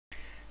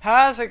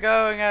How's it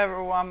going,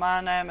 everyone? My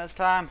name is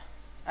Time,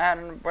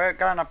 and we're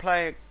gonna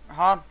play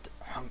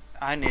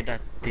I need a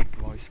deep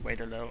voice.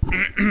 Wait a little.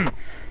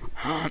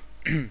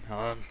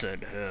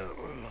 Haunted Hill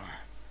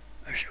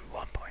version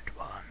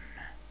 1.1.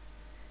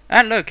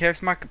 And look,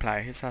 here's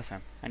Markiplier. He's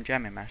awesome. And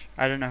Jammy Mash.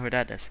 I don't know who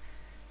that is.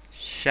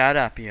 Shut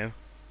up, you.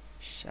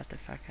 Shut the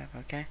fuck up,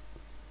 okay?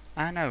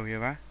 I know who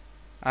you are.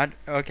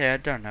 Okay, I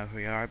don't know who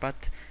you are,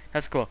 but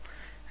that's cool.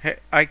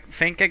 I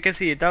think I can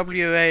see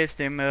WA is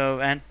the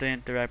move and the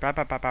interact.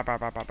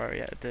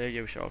 Yeah, the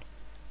usual.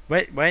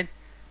 Wait.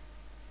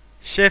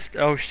 Shift.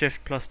 Oh,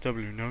 shift plus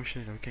W. No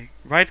shit. Okay.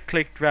 Right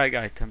click, drag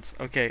items.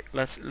 Okay.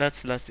 Let's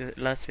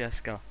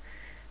just go.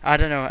 I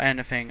don't know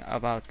anything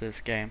about this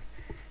game,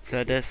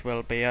 so this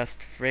will be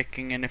just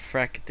freaking in the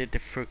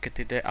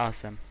frickety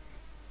awesome.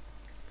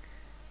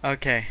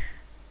 Okay.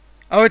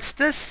 Oh, it's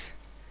this.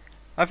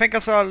 I think I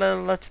saw a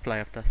little let's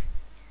play of this.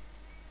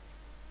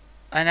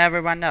 And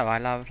everyone know I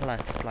love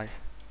let's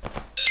plays.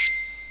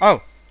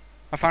 Oh!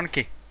 I found a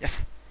key.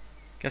 Yes!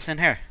 Guess in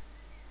here.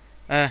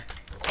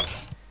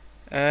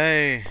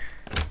 Hey.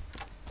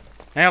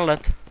 Nailed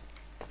it.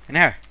 In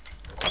here.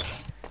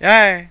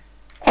 Yay!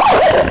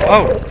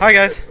 Oh! Hi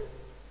guys!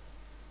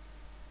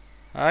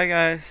 Hi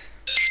guys!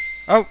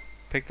 Oh!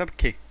 Picked up a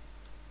key.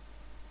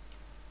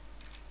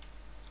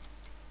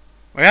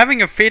 We're having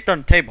your feet on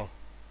the table.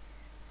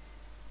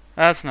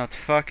 That's not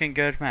fucking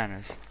good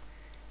manners.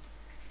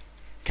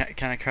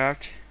 Can I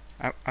crouch?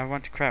 I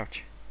want to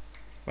crouch.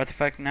 What the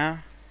fuck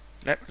now?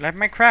 Let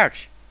me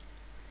crouch.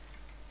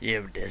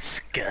 You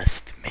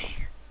disgust me.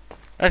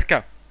 Let's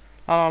go.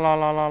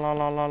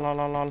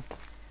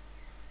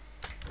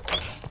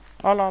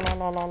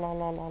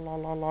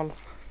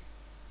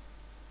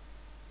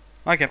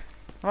 Okay.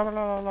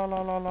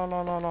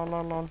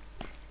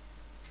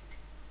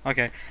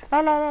 Okay.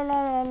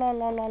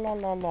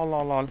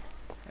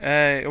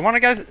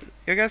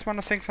 You guys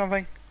wanna sing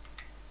something?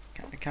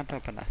 I can't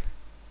open that.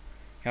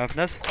 Can I open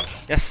this?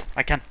 Yes,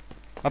 I can.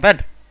 My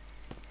bed.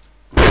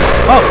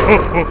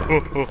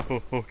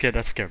 Oh! Okay,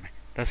 that scared me.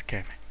 That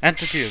scared me.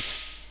 Enter to use.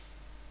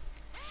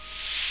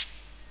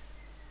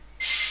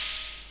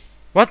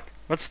 What?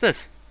 What's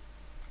this?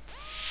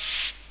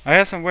 I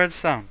hear some weird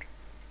sound.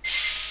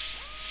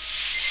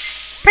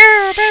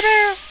 Pew, pew,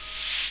 pew.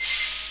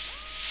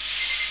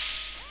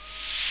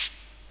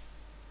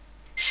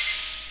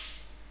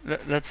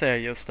 Let's say I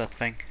use that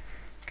thing.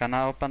 Can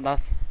I open that?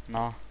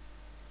 No.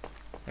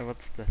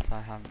 What's this?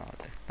 I have no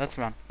idea. Let's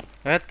run.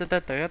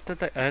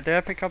 Did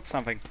I pick up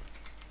something?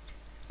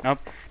 Nope.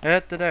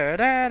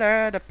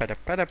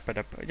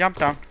 Jump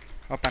down.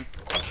 Open.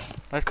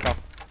 Let's go.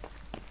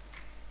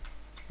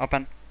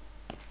 Open.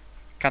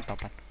 Can't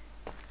open.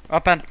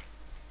 Open.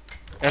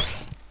 Yes.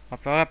 Up.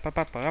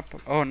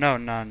 Oh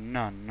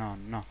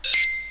no.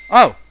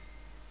 Oh!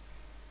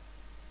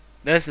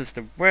 This is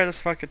the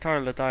weirdest fucking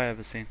toilet I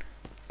ever seen.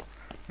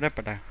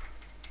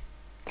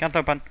 Can't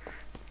open.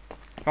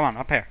 Come on,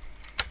 up here.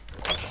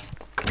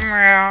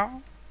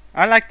 Meow.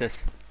 I like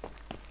this.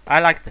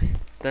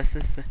 This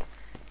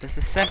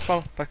is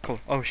simple but cool.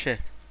 Oh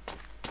shit.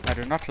 I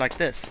do not like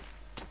this.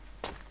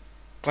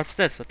 What's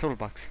this? A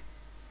toolbox.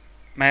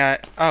 May I?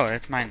 Oh,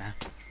 it's mine now.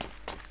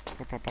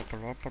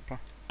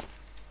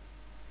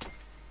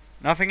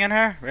 Nothing in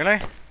here? Really?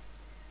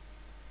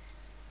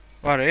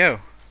 What are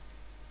you?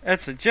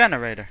 It's a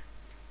generator.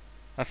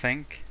 I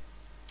think.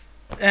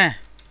 Okay.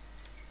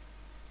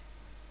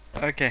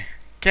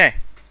 Okay.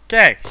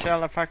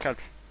 Shall I fuck out?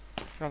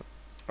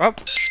 Oh!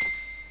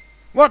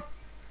 What?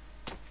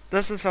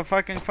 This is a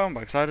fucking phone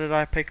box. How did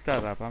I pick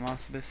that up? I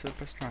must be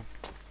super strong.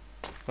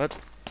 What?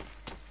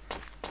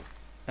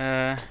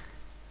 Why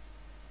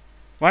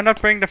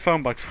not bring the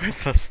phone box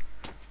with us?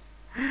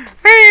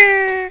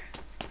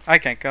 I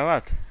can't go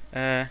out.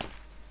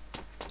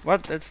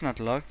 What? It's not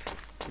locked.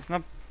 It's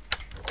not...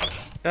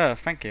 Oh,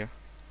 thank you.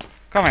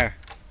 Come here.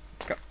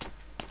 Go.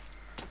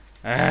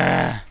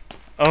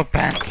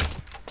 Open.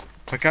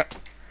 Okay.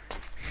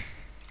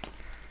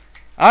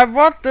 I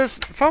want this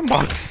phone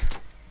box.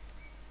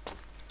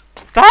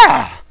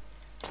 Ah!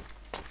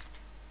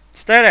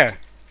 Stay there.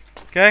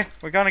 Okay?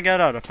 We're gonna get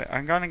out of it.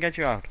 I'm gonna get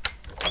you out.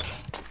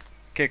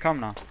 Okay, come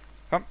now.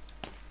 Come.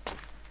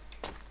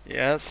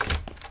 Yes.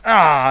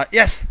 Ah,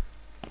 yes!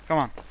 Come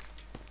on.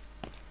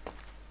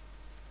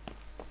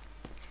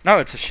 No,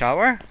 it's a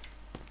shower?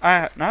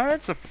 No,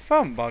 it's a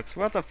phone box.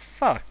 What the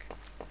fuck?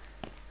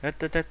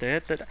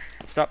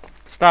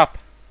 Stop.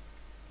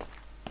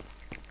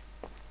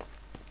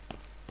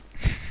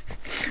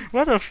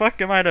 What the fuck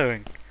am I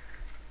doing?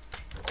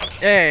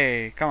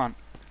 Yay, come on.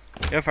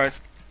 You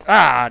first.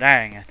 Ah,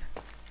 dang it.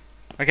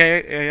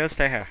 Okay, you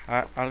stay here.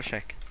 I'll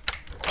check.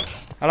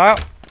 Hello?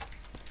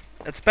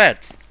 It's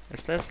beds.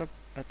 Is this a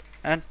bed?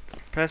 And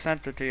press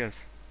enter to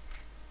use.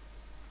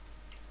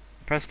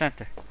 Press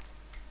enter.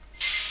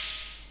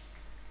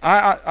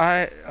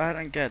 I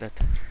don't get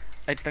it.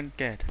 I don't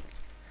get it.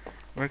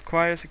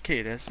 Requires a key.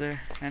 Is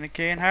there any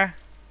key in here?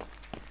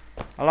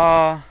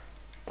 Hello?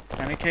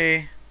 Any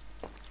key?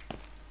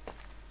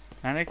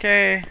 Any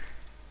key?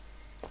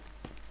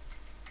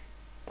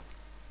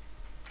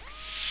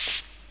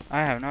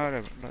 I have no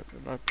idea.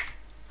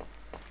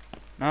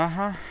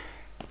 Uh-huh.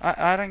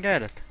 I don't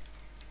get it.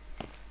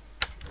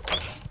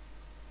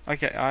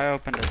 Okay, I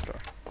opened this door.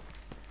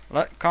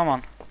 Come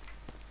on.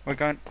 We're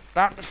going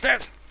down the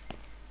stairs.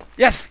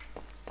 Yes!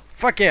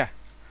 Fuck yeah!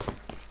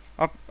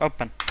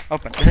 Open.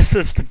 Open. This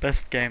is the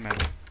best game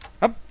ever.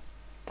 Up!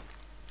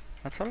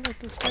 I told it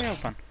to stay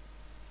open.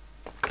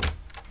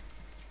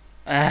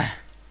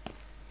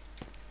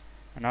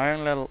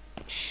 Annoying little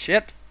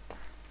shit.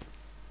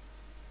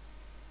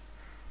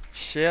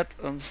 Shit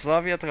on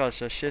Soviet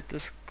Russia. Shit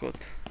is good.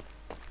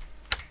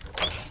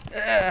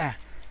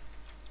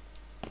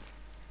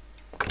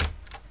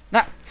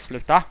 Nej,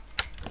 sluta.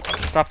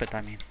 Stop it,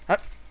 I mean.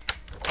 Hup.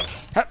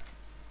 Hup.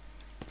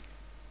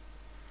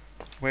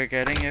 We're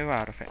getting you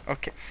out of here.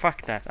 Okay,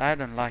 fuck that. I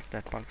don't like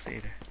that box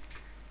either.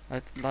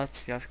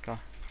 Let's just go.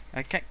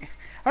 I can't.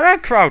 I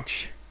don't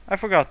crouch. I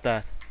forgot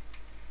that.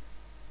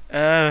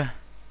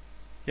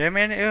 You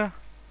mean you?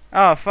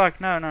 Oh fuck!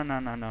 No.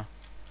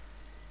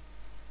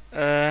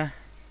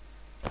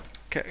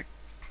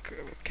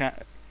 Can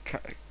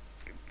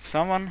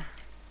someone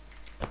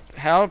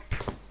help?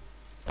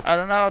 I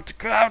don't know how to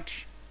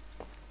crouch.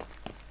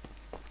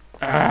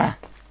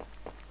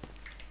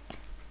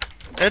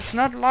 It's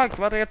not locked.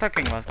 What are you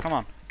talking about? Come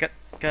on,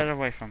 get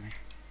away from me.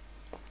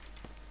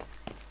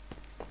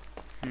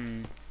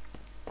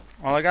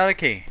 Well, I got a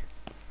key.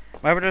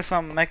 Maybe there's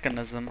some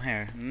mechanism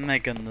here.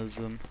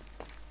 Mechanism.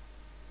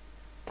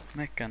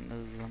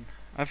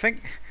 I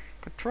think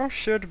control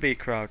should be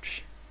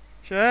crouch.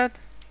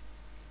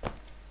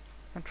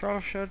 Control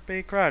should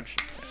be crouch.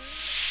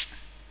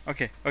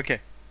 Okay.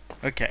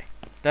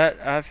 That,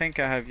 I think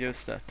I have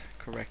used that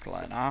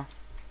correctly now.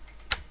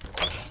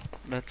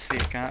 Let's see,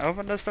 can I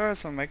open this door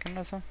as a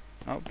mechanism?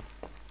 Nope.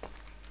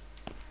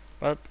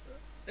 But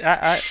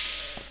I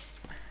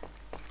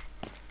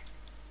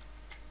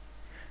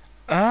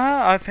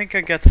think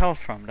I get health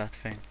from that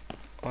thing.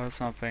 Or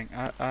something.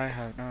 I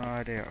have no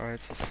idea. Or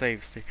it's a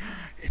save station.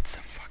 It's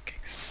a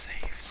fucking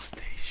save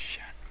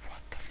station.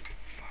 What the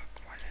fuck?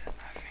 Why didn't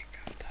I think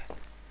of that?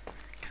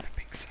 Can I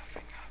pick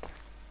something up?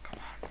 Come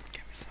on,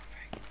 give me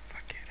something.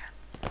 Fuck you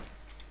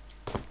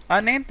then.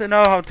 I need to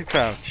know how to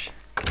crouch.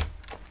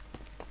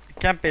 It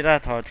can't be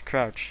that hard to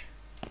crouch.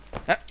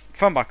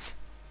 Phone box.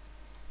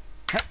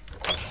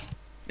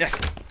 Yes.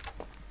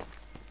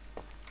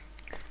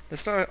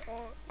 This door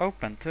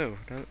open too.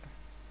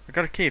 I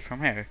got a key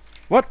from here.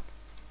 What?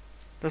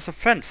 There's a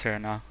fence here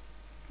now.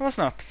 There was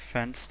not a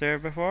fence there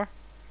before.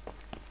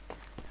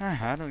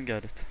 I don't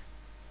get it.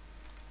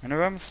 Any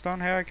rooms down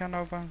here I can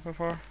open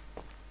before?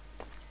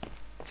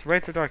 It's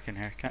way too dark in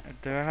here.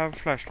 Do I have a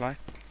flashlight?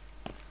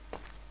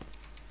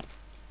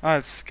 Oh,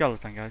 it's a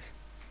skeleton, guys.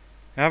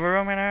 You have a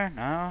room in here?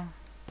 No.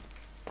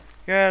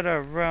 Get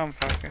a room,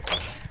 fucker.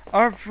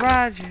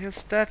 Alright, you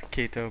used that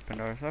key to open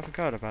doors. I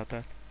forgot about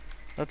that.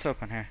 Let's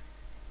open here.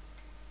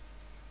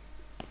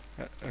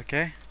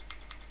 Okay.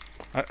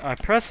 I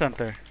press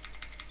enter.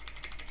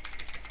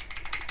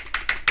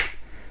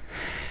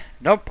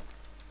 Nope.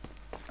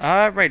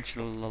 Rage.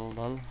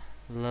 Lol.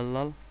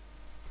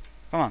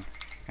 Come on.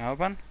 Can I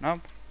open?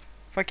 Nope.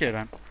 Fuck you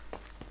then.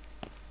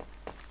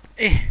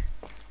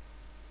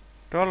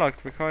 Door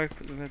locked. Can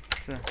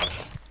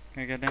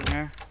I get in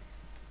here?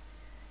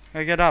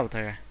 Can I get out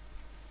here?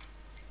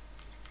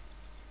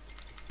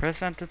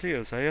 Press enter to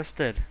use. I just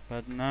did.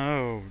 But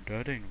no,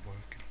 that ain't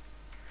working.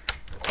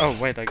 Oh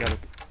wait, I got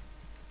it.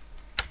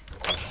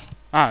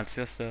 It's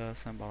just a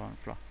symbol on the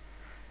floor.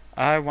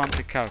 I want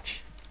the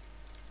couch.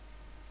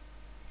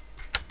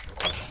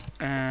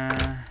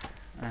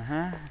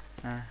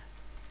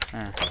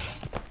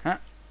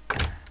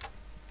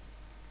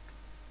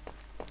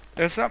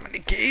 There's so many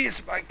keys,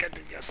 why can't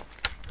I just...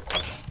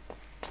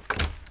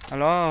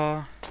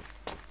 Hello?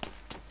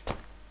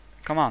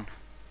 Come on.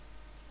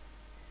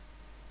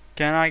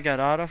 Can I get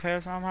out of here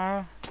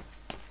somehow?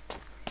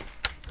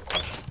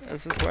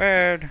 This is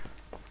weird.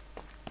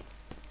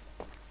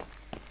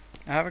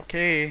 I have a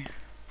key.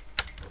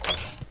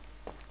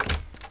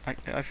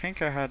 I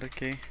think I had a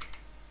key.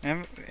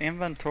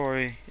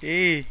 Inventory.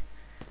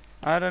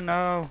 I don't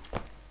know.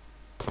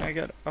 Can I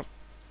get up?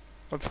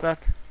 What's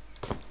that?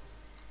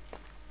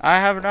 I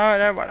have no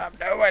idea what I'm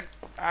doing.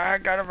 I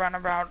gotta run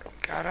around.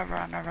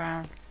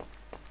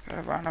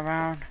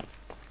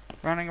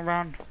 Running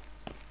around.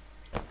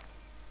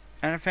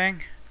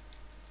 Anything?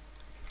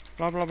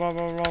 Blah blah blah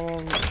blah blah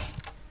blah.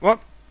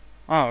 What?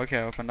 Oh,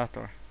 okay, open that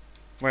door.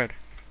 Weird.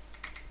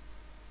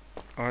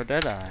 Or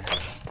did I?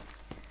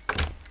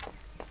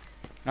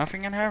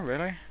 Nothing in here,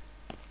 really?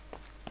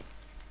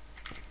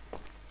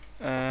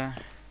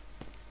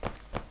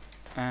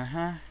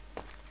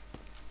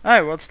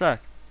 Hey, what's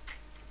that?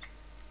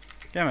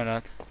 Give me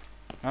that.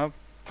 Nope.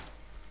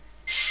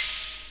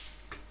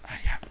 I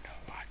have no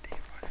idea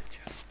what I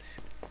just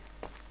did.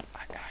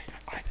 I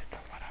don't know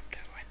what I'm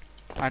doing.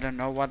 I don't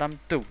know what I'm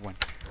doing.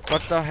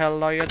 What the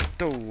hell are you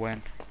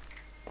doing?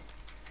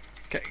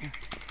 Okay.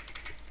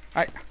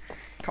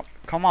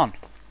 Come on.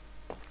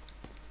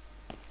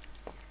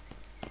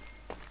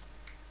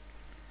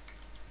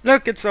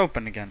 Look, it's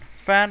open again.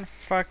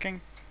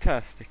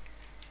 Fan-fucking-tastic.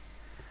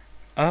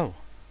 Oh.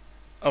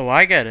 Oh,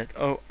 I get it.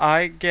 Oh,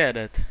 I get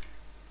it.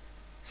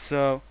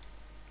 So,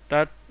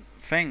 that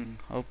thing,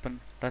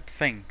 open that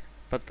thing.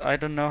 But I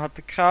don't know how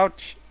to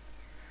crouch.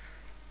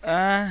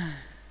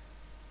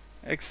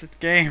 Exit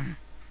game.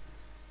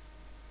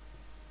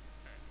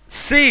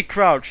 C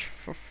crouch,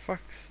 for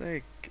fuck's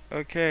sake.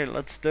 Okay,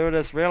 let's do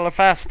this really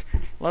fast.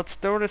 Let's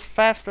do this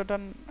faster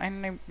than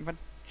any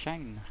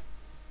vagina.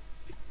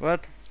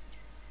 What?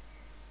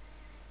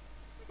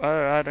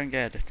 I don't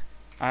get it.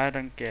 I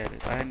don't get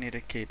it. I need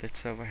a key.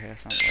 It's over here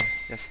somewhere.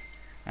 Yes.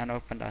 And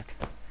open that.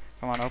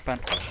 Come on,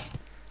 open.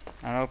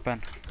 And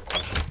open.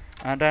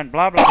 And then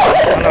blah blah blah.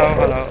 Hello,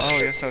 hello. Oh,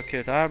 you're so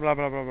cute. Blah blah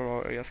blah blah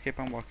blah. Just keep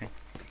on walking.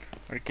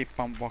 Or keep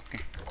on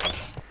walking.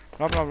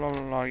 Blah blah blah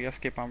blah blah.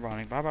 Just keep on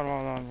running. Blah blah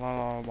blah blah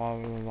blah blah blah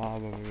blah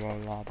blah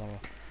blah blah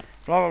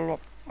blah blah.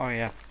 Oh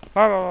yeah.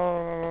 Blah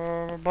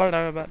blah blah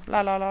blah blah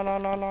blah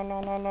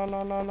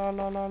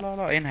blah blah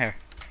blah. In here.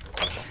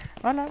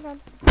 La la la. And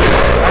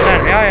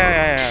then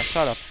yeah.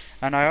 Shut up.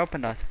 And I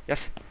opened that.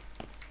 Yes.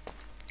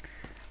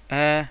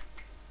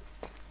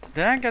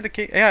 Did I get the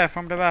key? Yeah,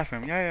 from the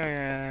bathroom.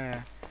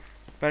 Yeah.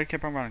 Better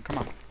keep on running. Come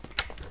on.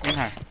 In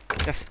here.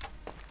 Yes.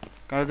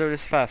 Gotta do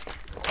this fast.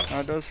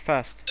 Gotta do this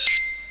fast.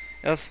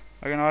 Yes.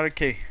 I got another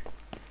key.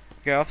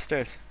 Okay,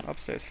 upstairs.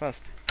 Upstairs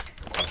fast.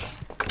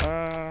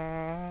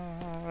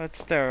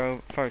 Let's there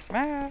first.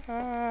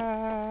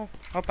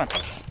 Open.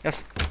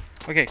 Yes.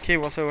 Okay, key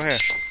was over here.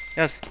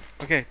 Yes.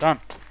 Okay, done.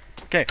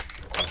 Okay.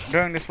 I'm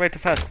doing this way too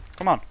fast.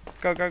 Come on.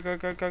 Go. Okay,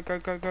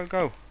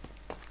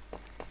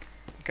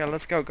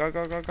 let's go. Go.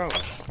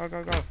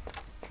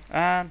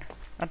 And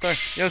enter.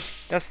 Yes.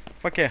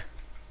 Fuck yeah.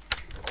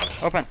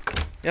 Open.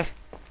 Yes.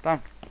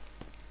 Down.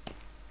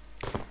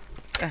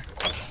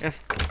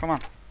 Yes. Come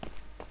on.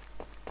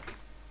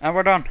 And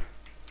we're done.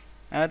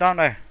 Down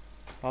there.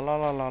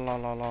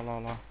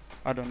 La.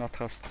 I do not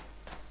trust.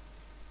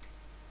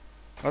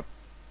 What?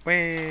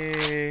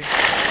 Wait.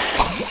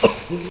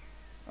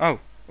 Oh,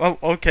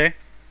 okay.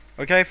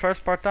 Okay,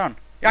 first part done.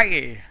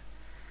 Yay!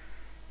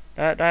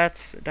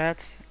 That's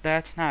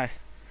nice.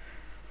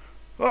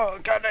 Oh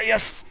god,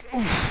 yes.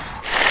 Ooh.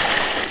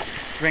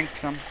 Drink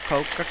some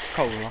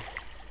Coca-Cola.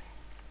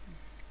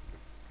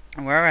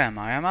 Where am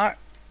I?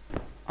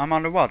 I'm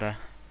underwater.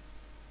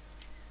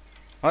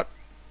 What?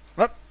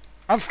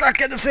 I'm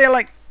stuck in the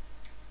ceiling.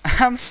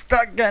 I'm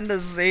stuck in the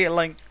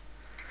ceiling.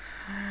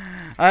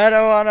 I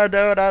don't wanna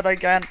do that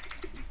again.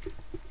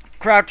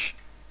 Crouch.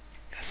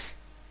 Yes.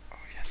 Oh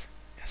yes.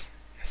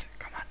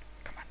 Come on.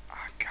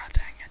 Oh god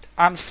dang it.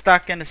 I'm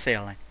stuck in the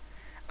ceiling.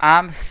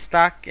 I'm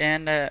stuck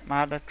in the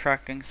mother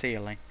trucking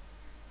ceiling.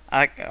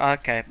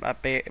 Okay, I'll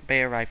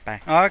be right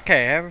back.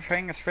 Okay,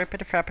 everything is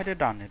frippity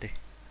donity.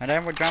 And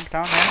then we jump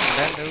down here and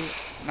then do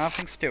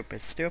nothing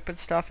stupid. Stupid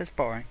stuff is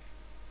boring.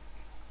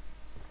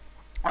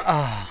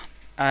 Ah,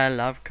 I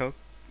love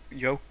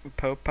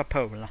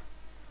Coca-Cola.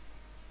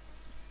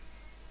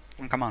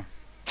 Come on.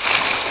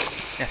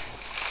 Yes.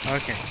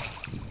 Okay.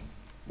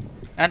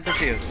 And the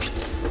fuse.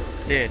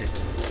 Did it.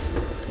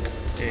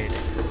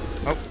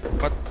 Oh,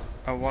 what?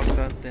 I walked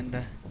out in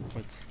the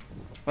woods.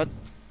 What?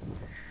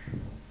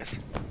 Yes.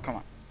 Come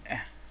on.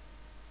 Yeah.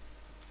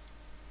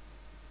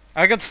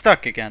 I got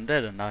stuck again,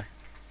 didn't I?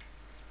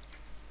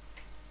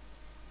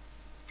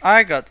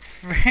 I got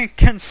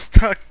freaking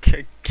stuck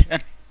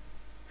again.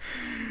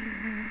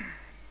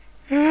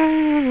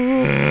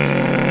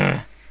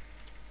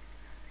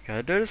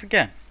 Gotta do this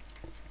again.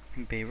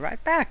 Be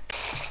right back.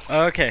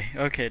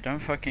 Okay, don't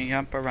fucking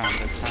jump around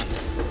this time.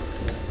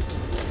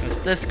 Cause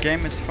this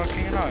game is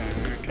fucking annoying.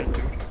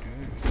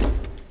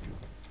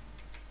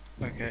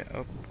 Okay,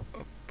 up.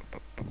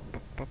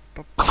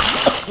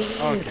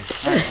 Okay,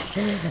 nice.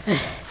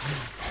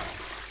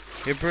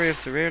 He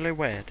breathes really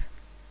weird.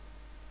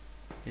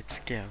 It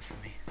scares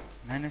me.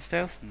 Many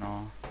stairs?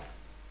 No.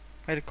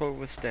 Why the call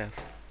with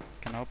stairs?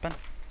 Can I open?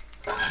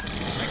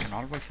 I can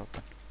always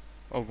open.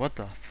 Oh, what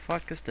the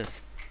fuck is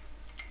this?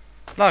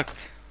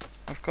 Locked!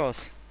 Of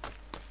course.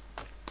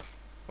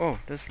 Oh,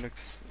 this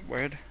looks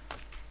weird.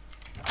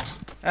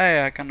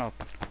 Hey, I can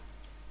open.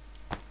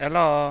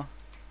 Hello?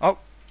 Oh!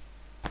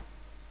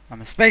 I'm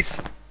in space!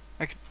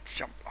 I can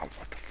jump. Oh,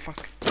 what the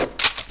fuck?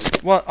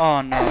 What?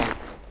 Oh no.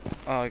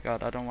 Oh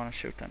god, I don't want to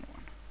shoot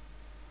anyone.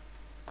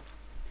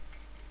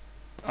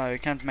 Oh, you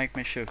can't make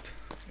me shoot.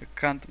 You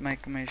can't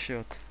make me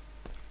shoot.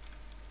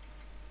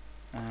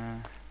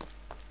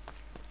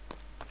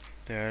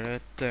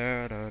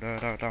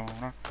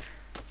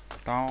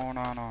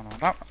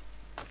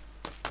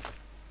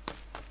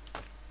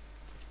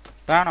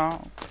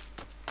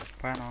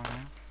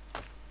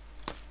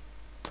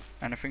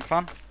 Anything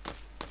fun?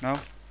 No?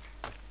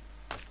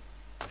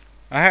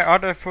 I hear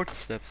other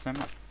footsteps.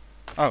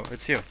 Oh,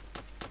 it's you.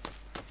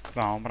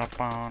 Oh,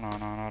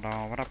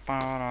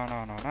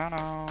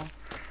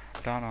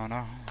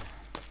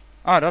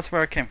 that's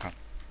where I came from.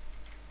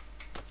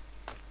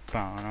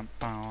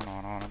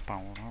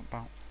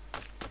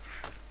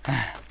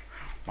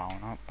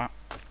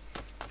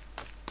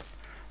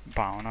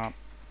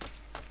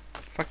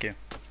 Fuck you.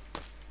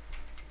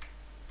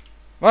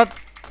 What?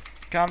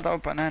 Can't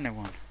open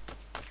anyone.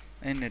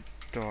 Any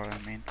door, I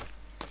mean.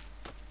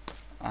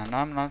 And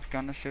I'm not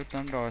gonna shoot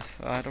them doors.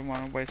 I don't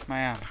wanna waste my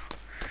ammo.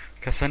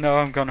 Cause I know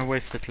I'm gonna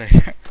waste it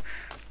later.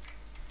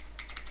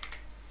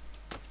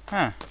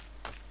 Huh.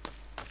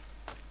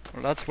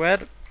 Well, that's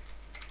weird.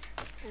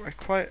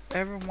 Quite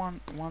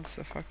everyone wants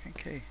a fucking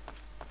key.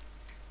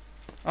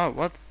 Oh,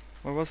 what?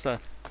 What was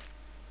that?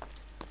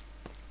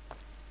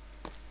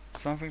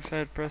 Something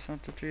said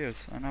present to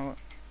use. I know.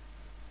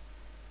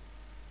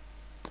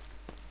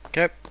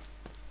 Okay.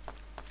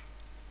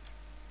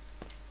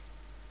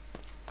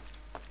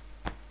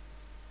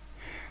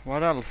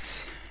 What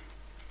else?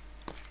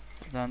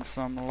 Then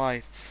some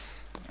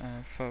lights.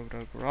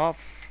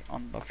 Photograph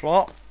on the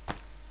floor.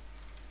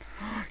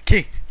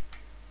 Key!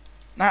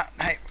 Nah,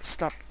 hey,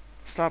 stop.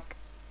 Stop.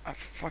 I'm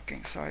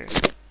fucking sorry.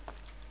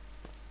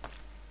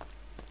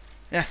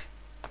 Yes.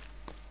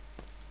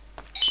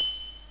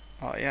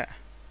 Oh, yeah.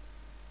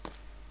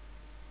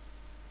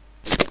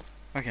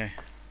 Okay.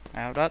 I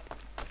have that.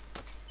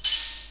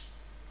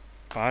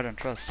 Oh, I don't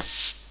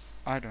trust.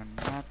 I do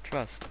not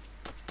trust.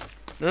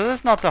 This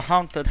is not a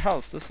haunted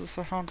house. This is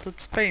a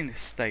haunted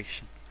space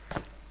station.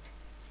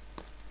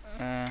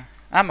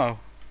 Ammo,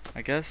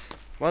 I guess.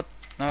 What?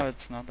 No,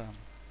 it's not ammo.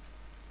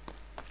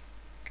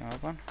 Can I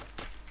open?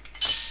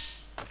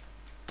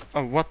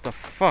 Oh, what the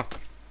fuck?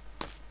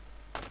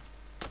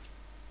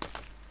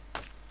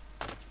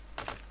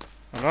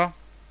 Hello?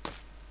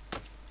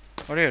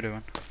 What are you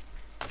doing?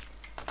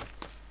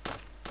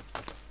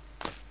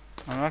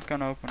 I'm not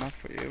gonna open up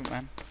for you,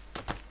 man.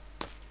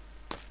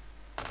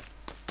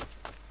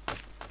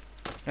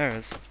 There it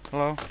is.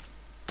 Hello?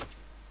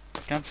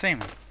 Can't see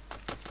me.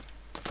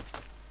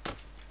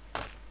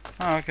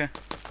 Oh, okay.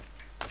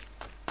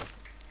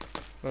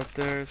 But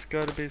there's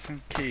gotta be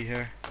some key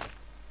here.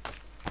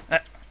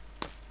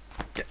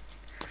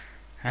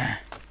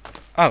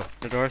 Oh,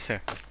 the door's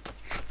here.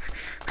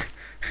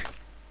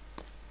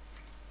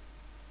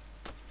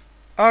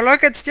 Oh,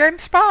 look, it's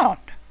James Bond!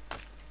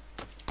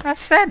 I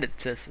said it,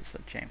 this is a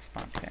James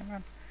Bond game,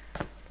 man.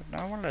 But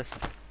no one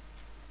listened.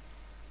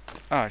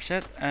 Oh,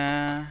 shit.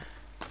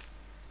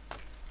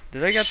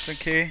 Did I get the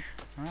key?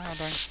 No, I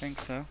don't think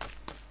so.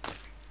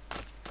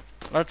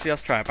 Let's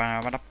just try.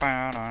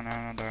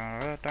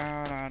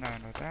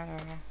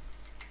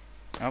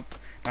 Nope.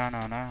 No,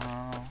 no,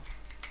 no.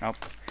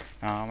 Nope.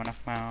 No, no,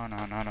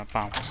 no, no, no,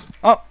 no.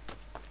 Oh!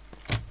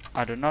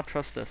 I do not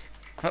trust this.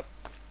 Hup.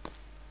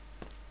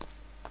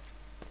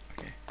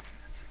 Okay,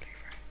 that's a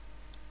lever.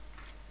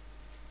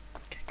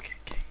 Okay, okay,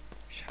 okay.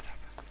 Shut up.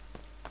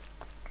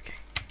 Okay.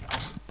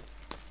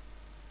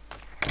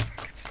 What if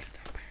I can split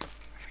up here?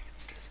 I think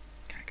it's this.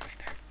 Can I go in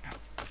there?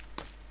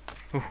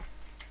 No. Ooh.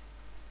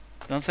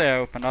 Don't say I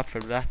opened up for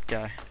that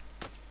guy.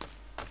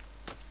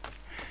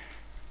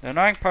 The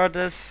annoying part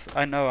is,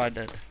 I know I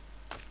did.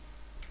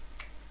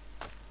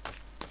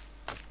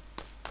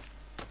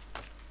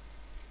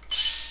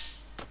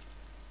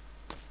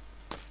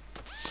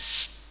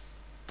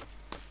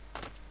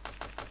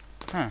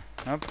 Huh,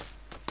 nope.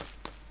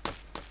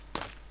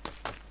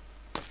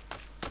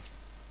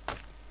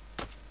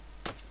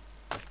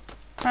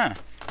 Huh,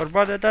 but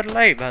what did that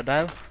lever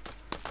do?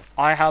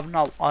 I have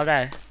no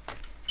idea.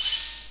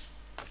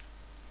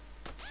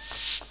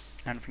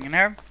 Anything in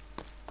here?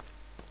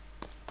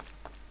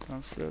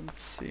 Doesn't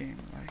seem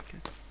like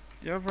it.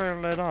 You're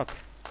very lit up.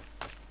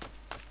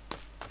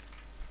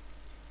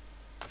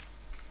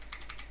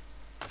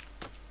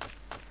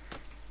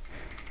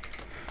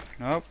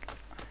 Nope.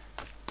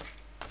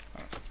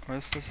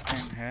 Where's this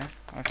thing here?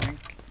 I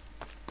think.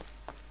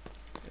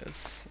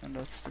 Yes, and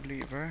that's the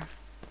lever.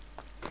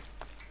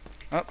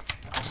 Oh,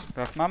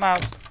 drop my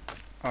mouse.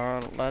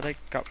 Or let it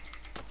go.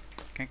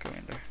 Can't go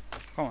in there.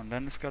 Come on,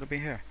 then it's gotta be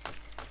here.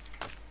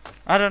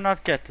 I do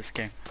not get this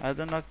game. I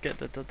do not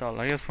get it at all.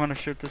 I just want to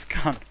shoot this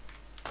gun.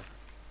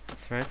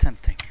 It's very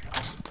tempting.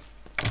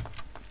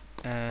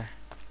 To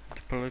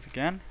pull it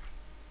again.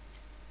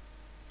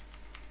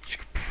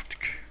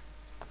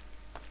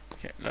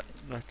 Okay,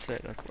 let's say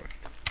that worked.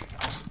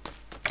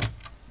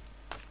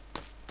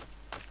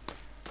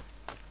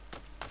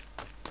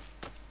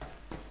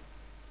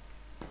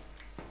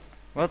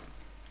 What?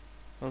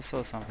 I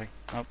saw something.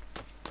 Nope.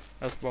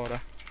 That's water.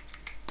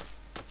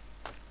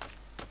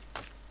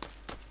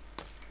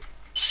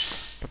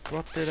 But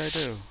what did I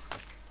do?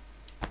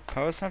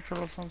 Power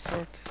central of some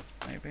sort?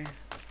 Maybe.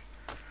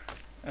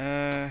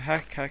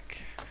 Hack.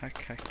 I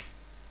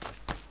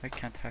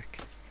can't hack.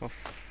 For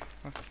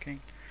fucking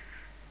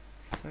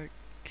sake.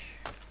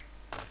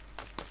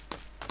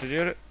 Did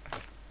you?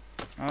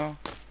 Oh.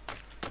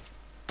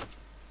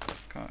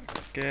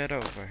 Can't get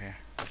over here.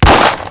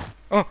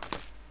 Oh!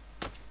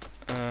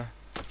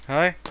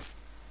 Hi?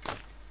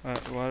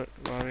 What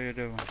are you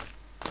doing?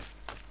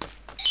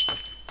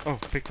 Oh,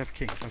 picked up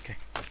key, okay.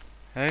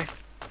 Hey?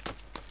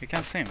 You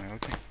can't see me,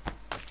 okay.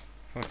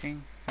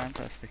 Fucking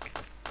fantastic.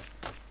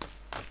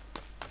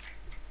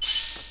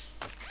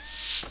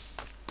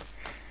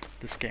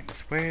 This game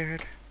is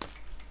weird.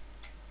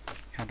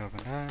 Can't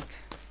open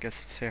that.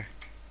 Guess it's here.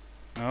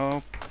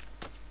 Nope.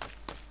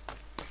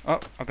 Oh,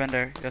 I've been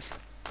there. Yes.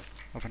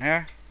 Open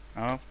here.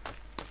 Oh.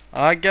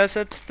 I guess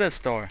it's this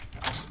door.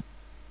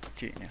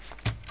 Genius.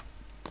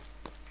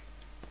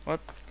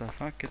 What the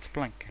fuck? It's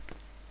blinking.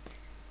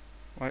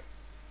 What?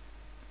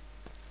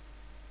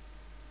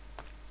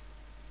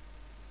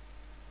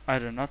 I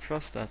do not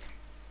trust that.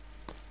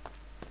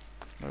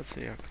 Let's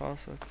see, a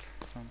closet,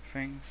 some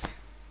things.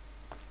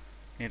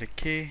 Need a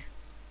key.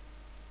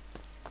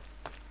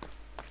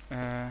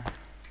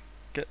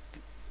 Get.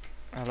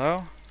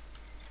 Hello?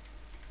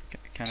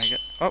 Can I get.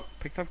 Oh,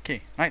 picked up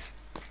key. Nice.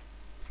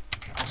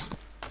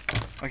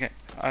 Okay,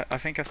 I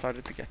think I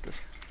started to get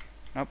this.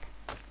 Nope.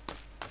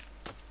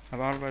 I've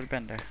already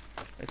been there.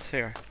 It's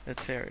here.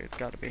 It's here. It's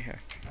gotta be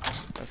here.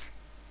 Yes.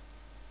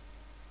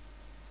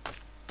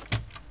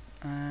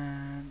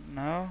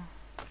 No.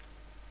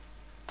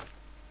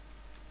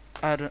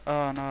 I don't.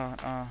 Oh no.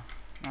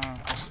 No.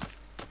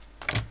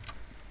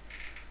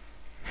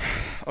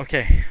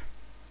 Okay.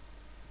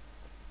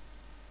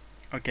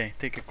 Okay.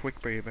 Take a quick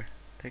breather.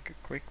 Take a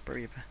quick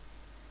breather.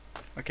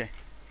 Okay.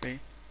 3,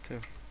 2,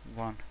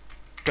 1.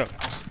 Go.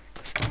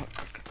 Yes. Oh,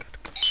 go.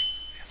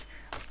 Yes.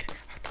 Okay.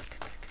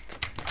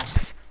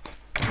 Yes.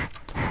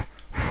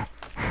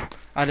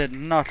 I did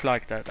not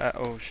like that.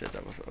 Oh shit.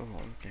 That was.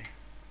 Oh. Okay.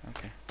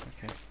 Okay.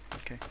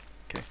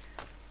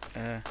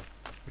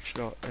 Which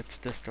door? It's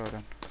this door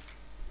then.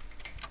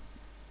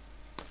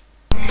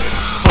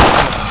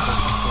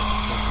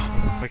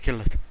 I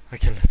kill it.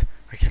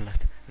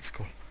 It's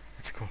cool.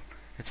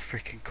 It's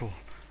freaking cool.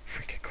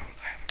 I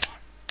have one.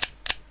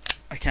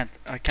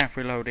 I can't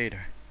reload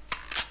either.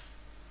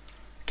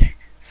 Okay,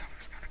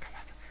 something's gonna come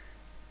out.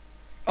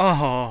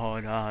 Oh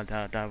no,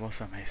 that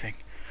was amazing.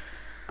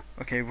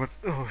 Okay, what?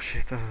 Oh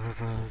shit, that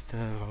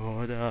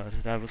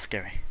was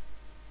scary.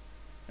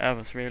 That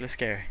was really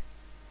scary.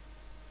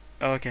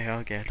 Okay,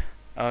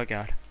 oh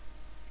god.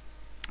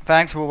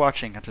 Thanks for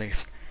watching at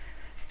least.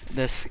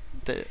 I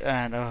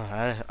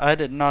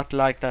did not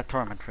like that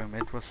torment room.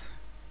 It was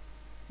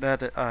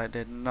that I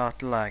did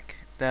not like.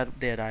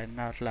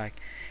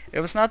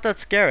 It was not that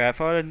scary. I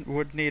thought I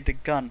would need a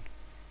gun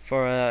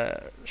for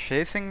a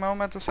chasing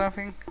moment or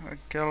something.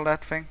 Kill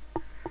that thing.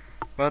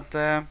 But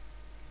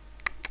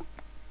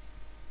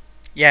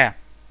yeah,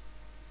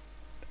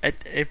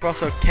 it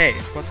was okay.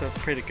 It was a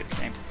pretty good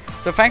game.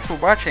 So thanks for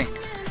watching.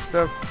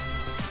 So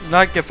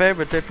like a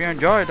favorite if you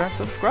enjoyed, and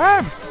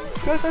subscribe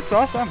because it's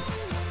awesome.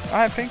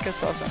 I think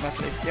it's awesome at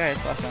least. Yeah,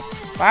 it's awesome.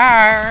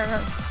 Bye.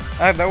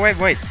 But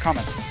wait,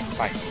 comment.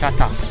 Bye.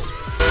 Ta-ta.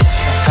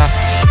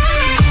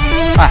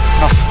 Ah,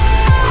 no.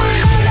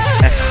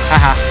 Yes.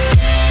 Haha.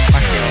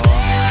 Fuck you.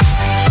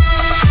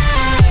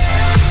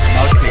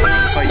 Mouth cleaning.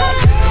 Oh, yeah.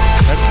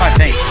 That's my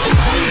thing.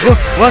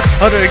 What?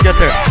 How did I get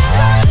there?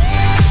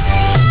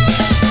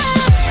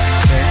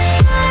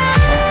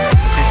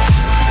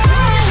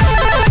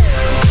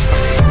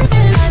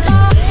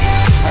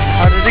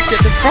 How did it get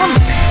in front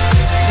of me?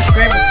 This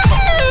game is fun.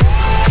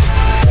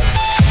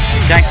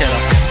 You can't get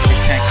up here. You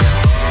can't get up.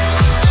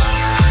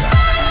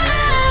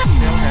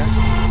 Okay.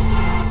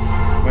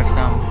 With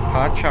some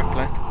hot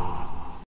chocolate.